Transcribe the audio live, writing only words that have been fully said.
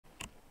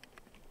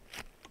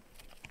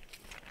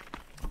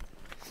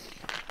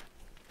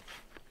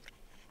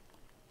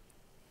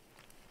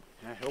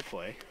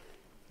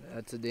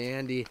That's a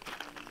dandy.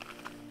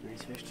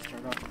 Nice fish to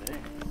start off today.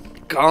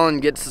 Colin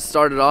gets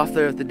started off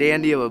there with the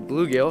dandy of a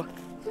bluegill.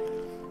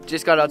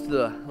 Just got out to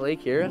the lake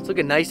here. It's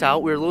looking nice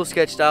out. We were a little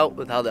sketched out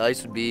with how the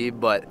ice would be,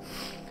 but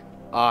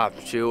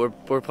shoot,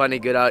 we're plenty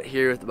good out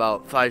here with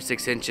about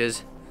 5-6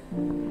 inches.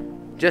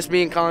 Just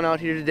me and Colin out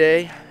here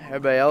today.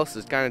 Everybody else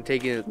is kind of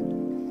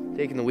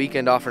taking the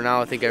weekend off for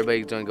now. I think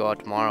everybody's gonna go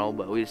out tomorrow,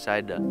 but we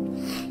decided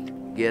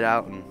to get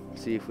out and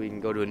see if we can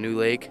go to a new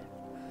lake.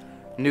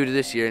 New to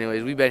this year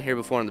anyways. We've been here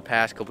before in the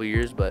past couple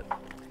years, but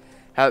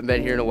haven't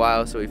been here in a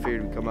while, so we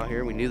figured we'd come out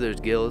here. We knew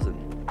there's gills, and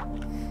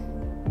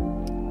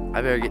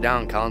I better get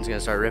down. Colin's gonna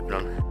start ripping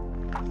them.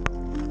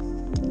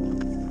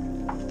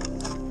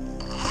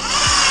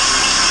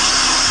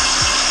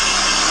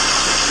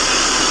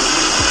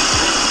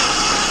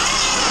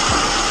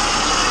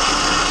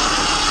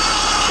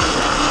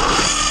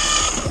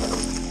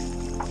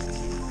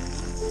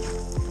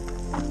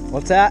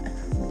 What's that?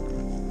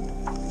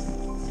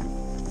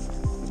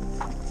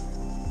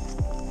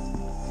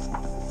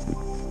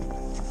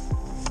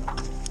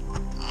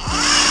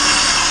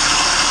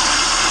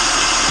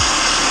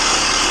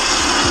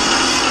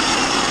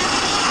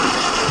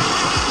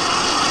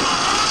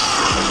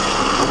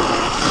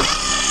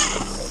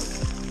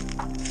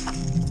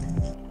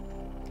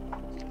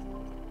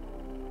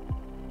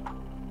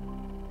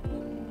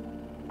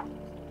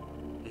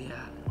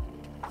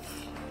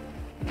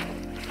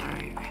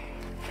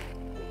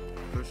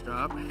 First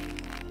drop. See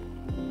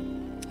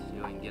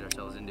what we can get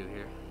ourselves into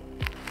here.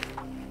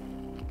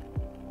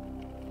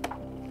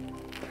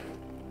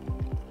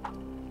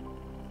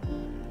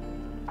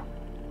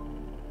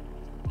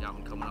 Got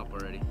one coming up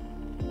already.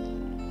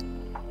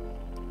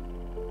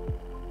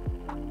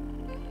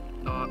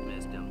 Oh,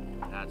 missed him.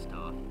 That's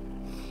tough.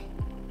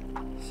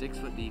 6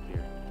 foot deep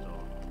here.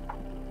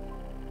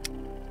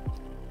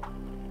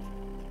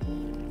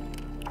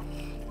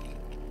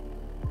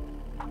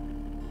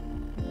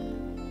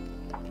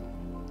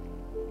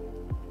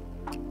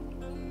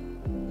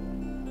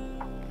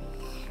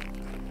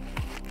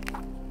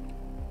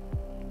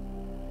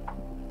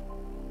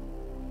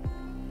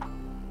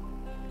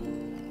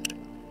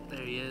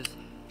 There he is.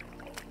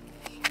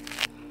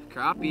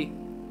 Crappie.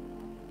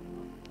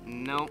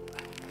 Nope.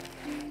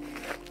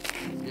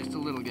 Just a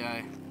little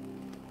guy.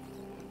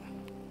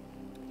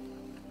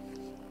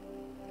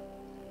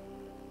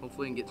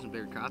 Hopefully we can get some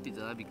bigger crappies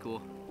though, that'd be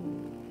cool.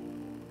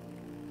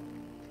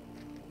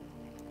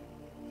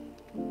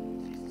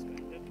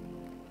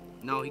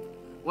 No,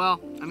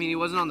 well, I mean he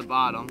wasn't on the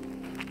bottom,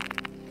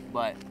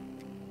 but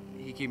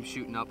he came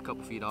shooting up a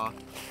couple feet off.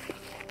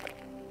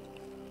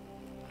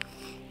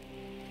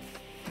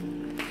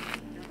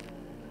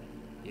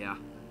 Yeah.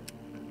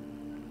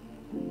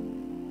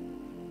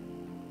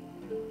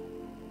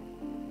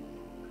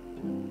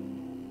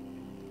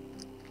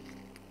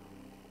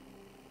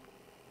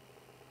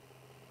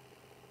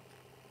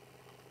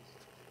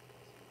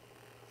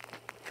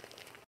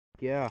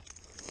 Yeah,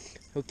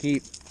 he'll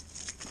keep.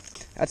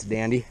 That's a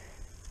dandy.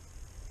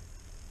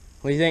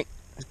 What do you think?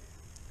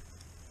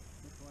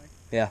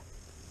 Yeah.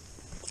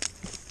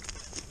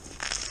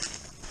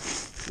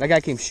 That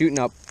guy came shooting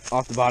up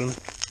off the bottom.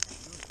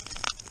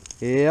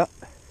 Yep.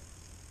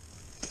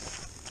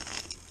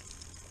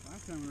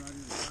 Last time we were out here,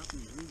 the crappie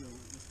and the bluegill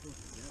weren't just close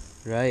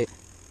together. Right.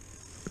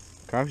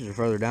 Crappies are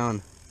further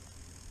down.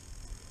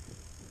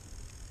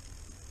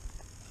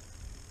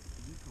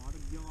 Have you caught a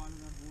gill out of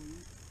that hole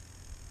yet?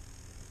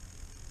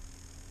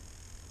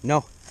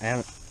 No, I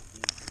haven't.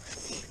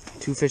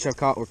 2 fish I've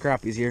caught were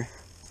crappies here.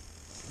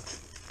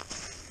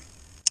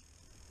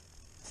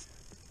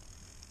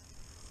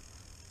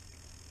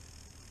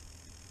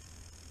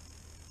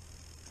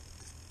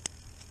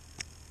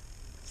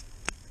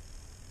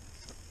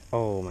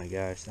 Oh my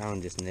gosh, that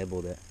one just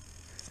nibbled it.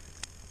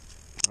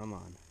 Come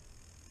on.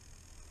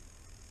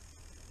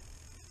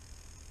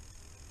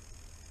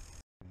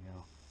 There we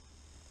go.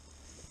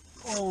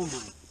 Oh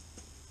my.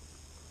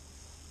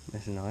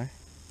 There's another.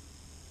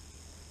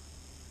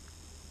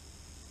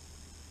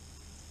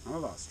 I'm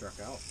about struck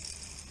out.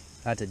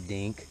 That's a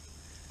dink.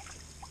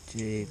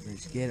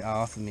 Jeepers, get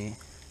off of me.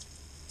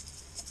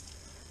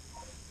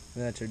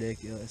 That's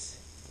ridiculous.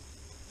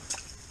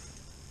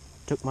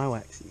 Took my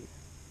waxy.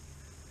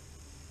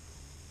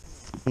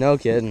 No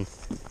kidding.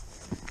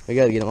 We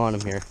gotta get him on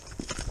him here.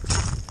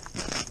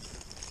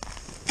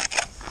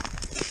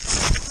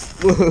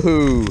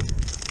 Woohoo!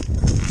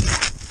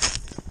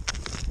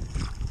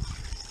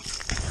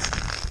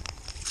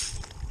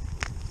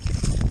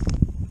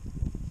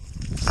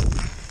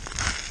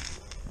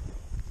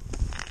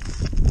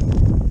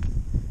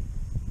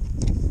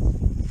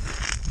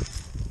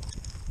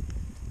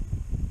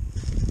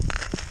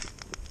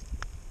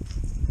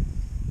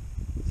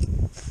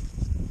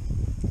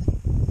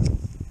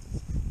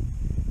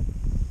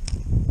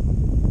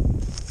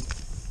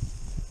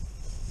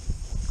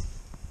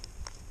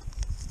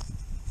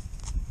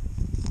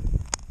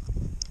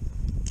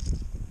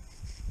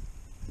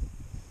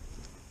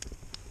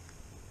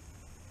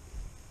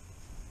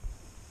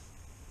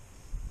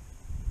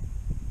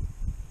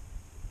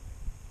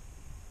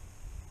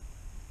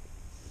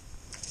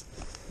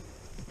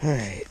 All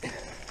right.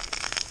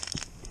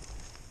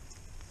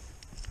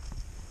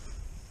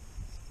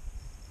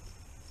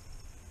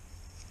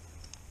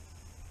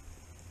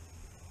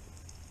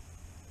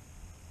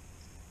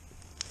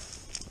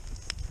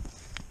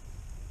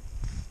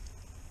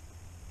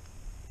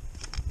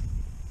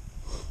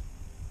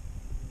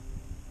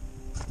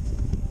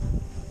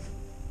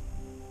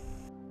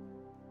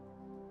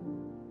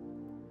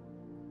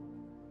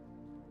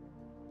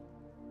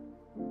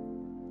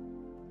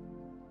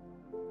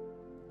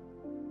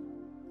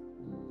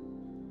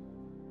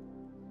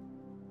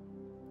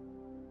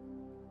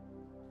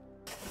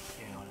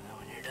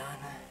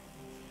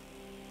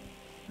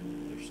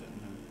 They're sitting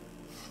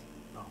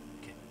there. Oh,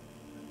 okay.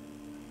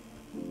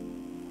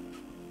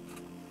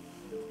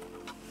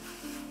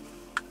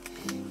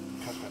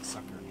 Cut that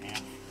sucker in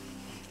half.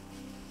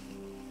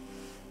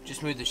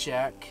 Just moved the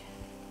shack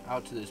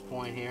out to this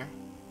point here.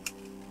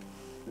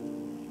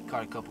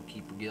 Caught a couple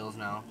keeper gills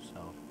now,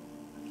 so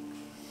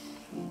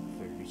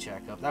figured we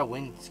check up. That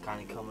wind's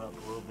kind of coming up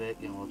a little bit,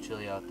 getting a little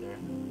chilly out there.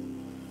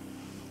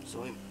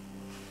 So we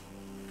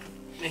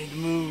made the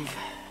move.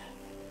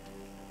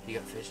 You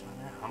got fish on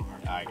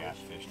there? I got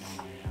fish down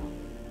there.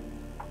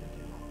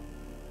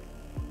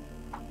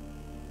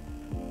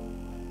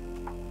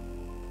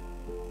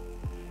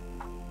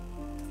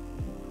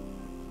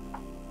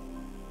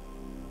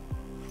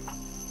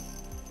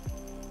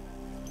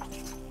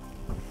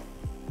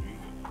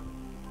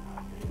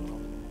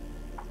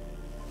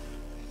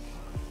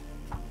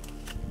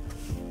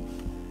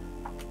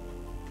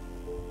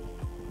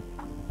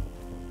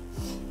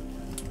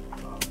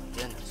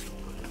 Goodness, we'll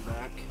put it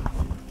back.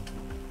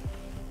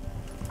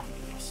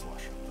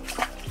 Slush up those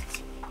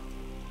packets.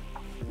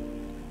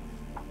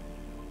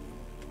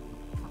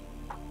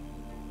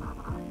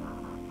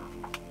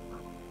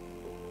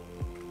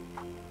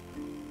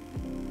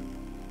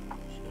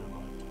 Should have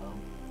bought a tub.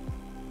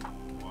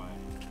 Why?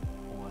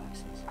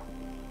 Waxes.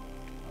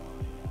 Oh,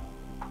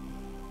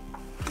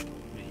 yeah.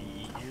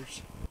 Mini eaters.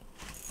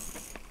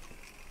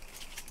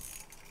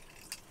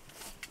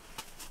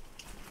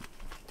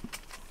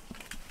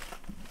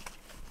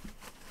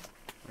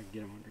 I can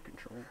get them under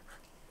control.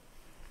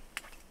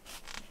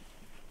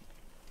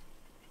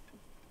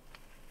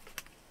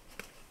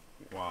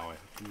 Wow,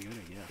 I'm good,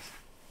 I guess.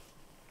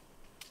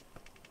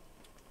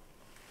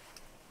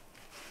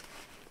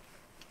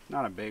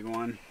 Not a big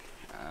one.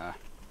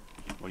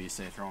 What do you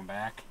say, throw him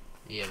back?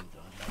 Yeah,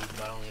 he's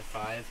about only a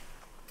 5.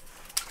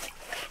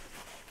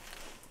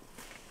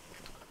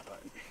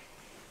 But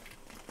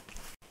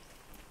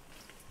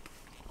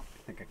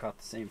I think I caught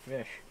the same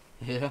fish.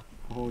 Yeah.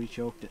 Oh, he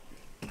choked it.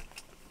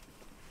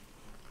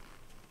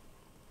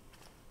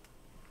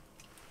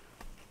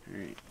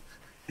 Alright.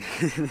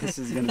 This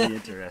is gonna be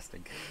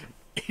interesting.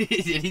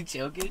 Did he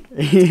choke it?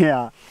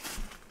 Yeah.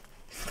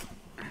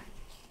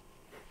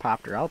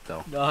 Popped her out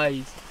though.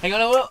 Nice. Hang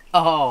on, I will.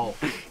 Oh.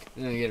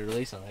 We're gonna get a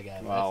release on that guy.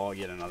 Well, we'll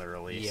get another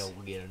release. Yeah,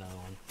 we'll get another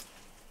one.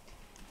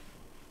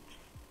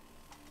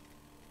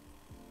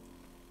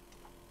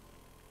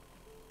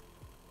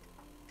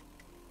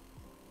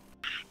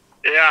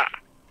 Yeah.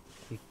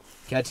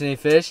 Catch any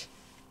fish?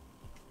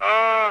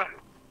 A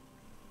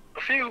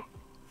few.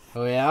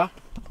 Oh yeah?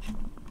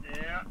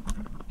 Yeah.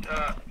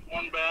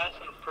 One bass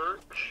and a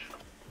perch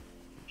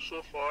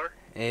so far.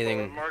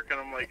 Anything I'm marking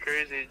them like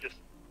crazy, just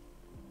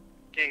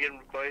can't get them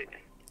to bite.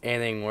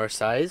 anything more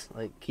size?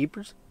 Like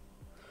keepers?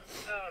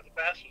 The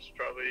bass was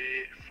probably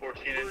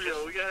 14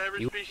 inches. We got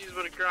every species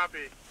but a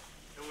crappie.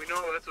 And we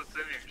know that's what's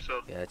in here,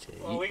 so. Gotcha.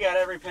 Well, we got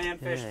every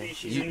panfish Yeah.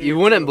 species You, in you here,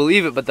 wouldn't too.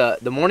 believe it, but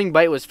the morning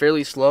bite was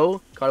fairly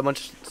slow. Caught a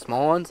bunch of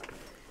small ones.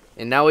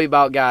 And now we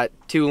about got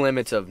 2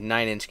 limits of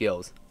 9-inch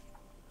gills.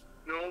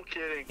 No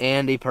kidding.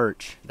 And a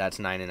perch. That's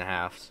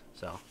 9.5.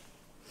 So.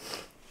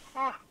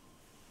 Huh.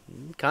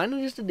 Kind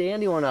of just a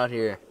dandy one out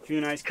here. A few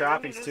nice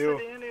crappies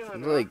too.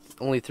 There's like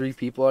only 3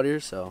 people out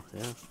here, so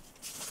yeah.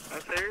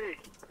 That's airy.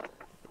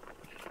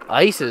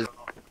 Ice is.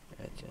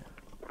 Gotcha.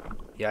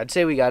 Yeah, I'd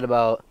say we got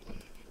about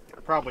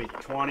Probably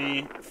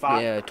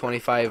 25,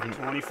 25,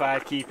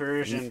 25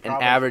 keepers and an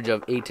probably, average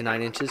of 8 to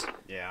 9 inches.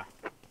 Yeah.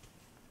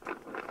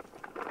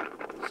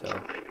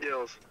 So. Big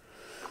deals.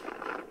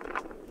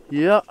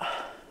 Yep. All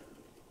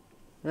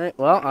right.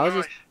 Well, I was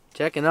just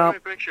checking Send out. me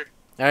a picture.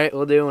 All right,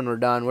 we'll do when we're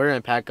done. We're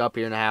gonna pack up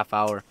here in a half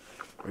hour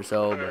or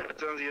so. But Alright,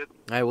 sounds good.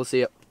 all right, we'll see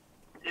you.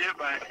 Yeah,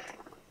 bye.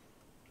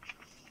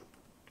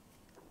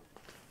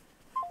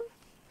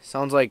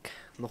 Sounds like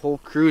the whole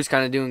crew's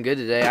kind of doing good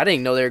today. I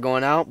didn't know they were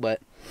going out, but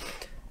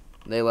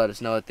they let us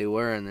know that they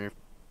were, and they're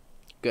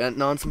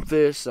getting on some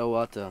fish. So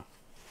we'll have to.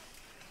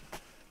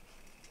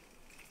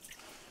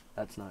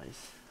 That's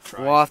nice.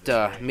 We'll have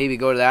to maybe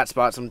go to that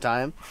spot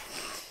sometime.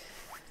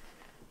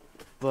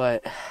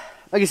 But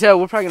like I said,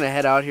 we're probably gonna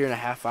head out here in a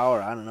half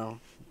hour. I don't know.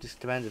 Just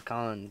depends if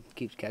Colin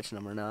keeps catching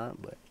them or not.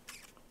 But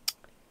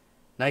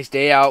nice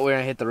day out. We're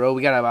gonna hit the road.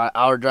 We got about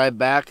an hour drive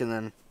back and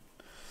then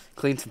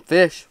clean some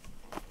fish.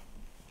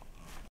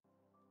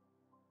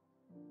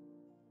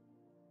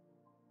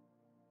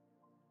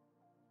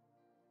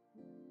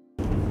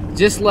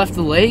 just left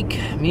the lake.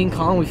 Me and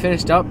Colin, we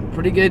finished up.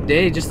 Pretty good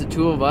day, just the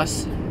two of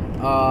us.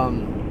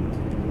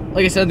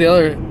 Like I said, the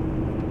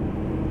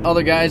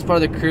other guys,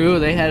 part of the crew,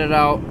 they headed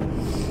out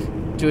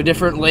to a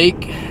different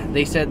lake.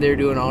 They said they're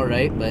doing all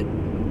right, but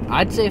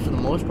I'd say for the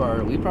most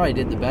part, we probably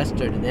did the best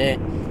there today.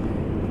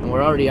 And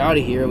we're already out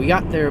of here. We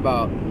got there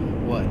about,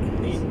 what?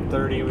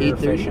 8:30 we were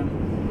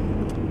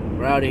fishing.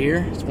 We're out of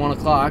here. It's 1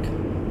 o'clock.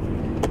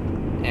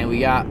 And we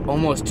got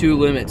almost 2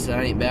 limits, so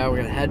that ain't bad.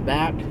 We're gonna head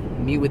back,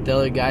 meet with the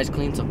other guys,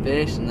 clean some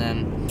fish, and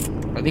then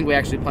I think we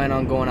actually plan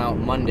on going out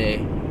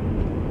Monday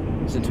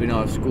since we don't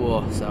have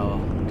school. So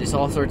just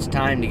all sorts of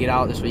time to get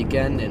out this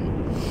weekend, and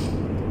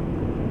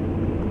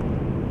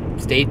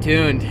stay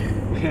tuned.